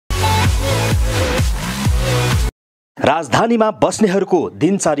राजधानीमा बस्नेहरूको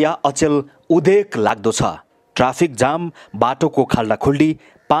दिनचर्या अचेल उदेक लाग्दो छ। ट्राफिक जाम, बाटोको खाल्डाखुल्डी,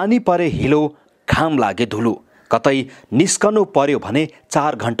 पानी परे हिलो, घाम लागे धुलो। कतै निस्कनु पर्यो भने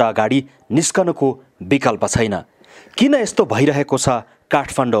 4 घण्टा अगाडि निस्कनुको विकल्प छैन। किन यस्तो भइरहेको छ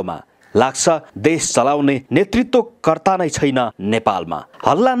काठमाडौँमा? लाग्छ देश चलाउने नेतृत्वकर्ता नै छैन नेपालमा।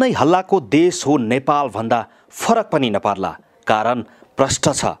 हल्ला नै हल्लाको देश हो नेपाल भन्दा फरक पनि नपर्ला। कारण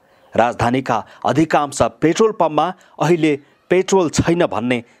प्रश्न छ। राजधानीका अधिकांश पेट्रोल पम्पमा अहिले पेट्रोल छैन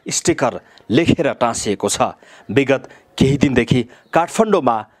भन्ने स्टिकर लेखेर टाँसिएको छ। विगत केही दिनदेखि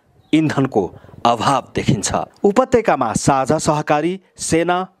काठमाडौँमा इन्धनको अभाव देखिन्छ। उपत्यकामा साझा सहकारी,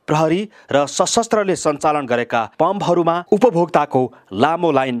 सेना, प्रहरी र सशस्त्रले सञ्चालन गरेका पम्पहरूमा उपभोक्ताको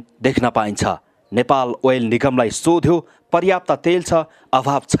लामो लाइन देख्न पाइन्छ। नेपाल ओइल निगमलाई सोध्यो पर्याप्त तेल छ,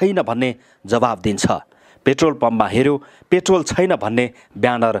 अभाव छैन भन्ने जवाब दिन्छ। पेट्रोल पम्पमा हेर्यो पेट्रोल छैन भन्ने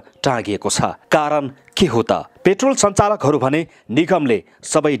ब्यानर टाँगिएको छ। कारण के हो त? पेट्रोल सञ्चालकहरू भने निगमले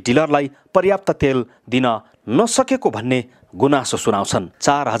सबै डिलरलाई पर्याप्त तेल दिन नसकेको भन्ने गुनासो सुनाउँछन्।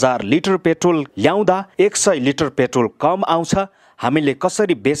 4000 लिटर पेट्रोल ल्याउँदा 100 लिटर पेट्रोल कम आउँछ। हामीले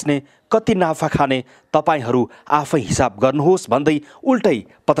कसरी बेच्ने, कति नाफा खाने तपाईहरू आफै हिसाब गर्नुहोस् भन्दै उल्टै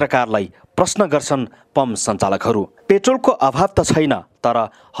पत्रकारलाई प्रश्न गर्छन् पम्प सञ्चालकहरू। पेट्रोलको अभाव त छैन, तर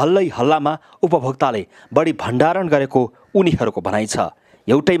हल्लै हल्लामा उपभोक्ताले बढी भण्डारण गरेको उनीहरूको भनाइ छ।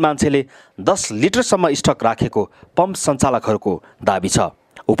 एउटै मान्छेले 10 लिटरसम्म स्टक राखेको पम्प सञ्चालकहरूको दाबी छ।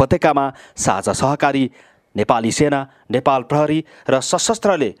 उपत्यकामा साझा सहकारी, नेपाली सेना, नेपाल प्रहरी र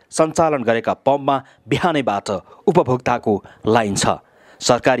सशस्त्रले सञ्चालन गरेका पम्पमा बिहानैबाट उपभोक्ताको लाइन छ।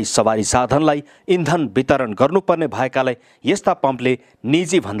 सरकारी सवारी साधनलाई इन्धन वितरण गर्नुपर्ने भएकाले यस्ता पम्पले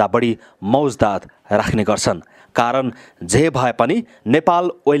निजी भन्दा बढी मौजदात राख्ने गर्छन्। कारण जे भए पनि नेपाल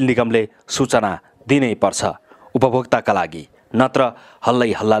ओइल निगमले सूचना दिनै पर्छ उपभोक्ताका लागि, नत्र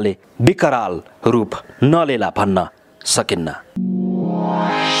हल्लै हल्लाले विकराल रूप नलेला भन्न सकिन्न।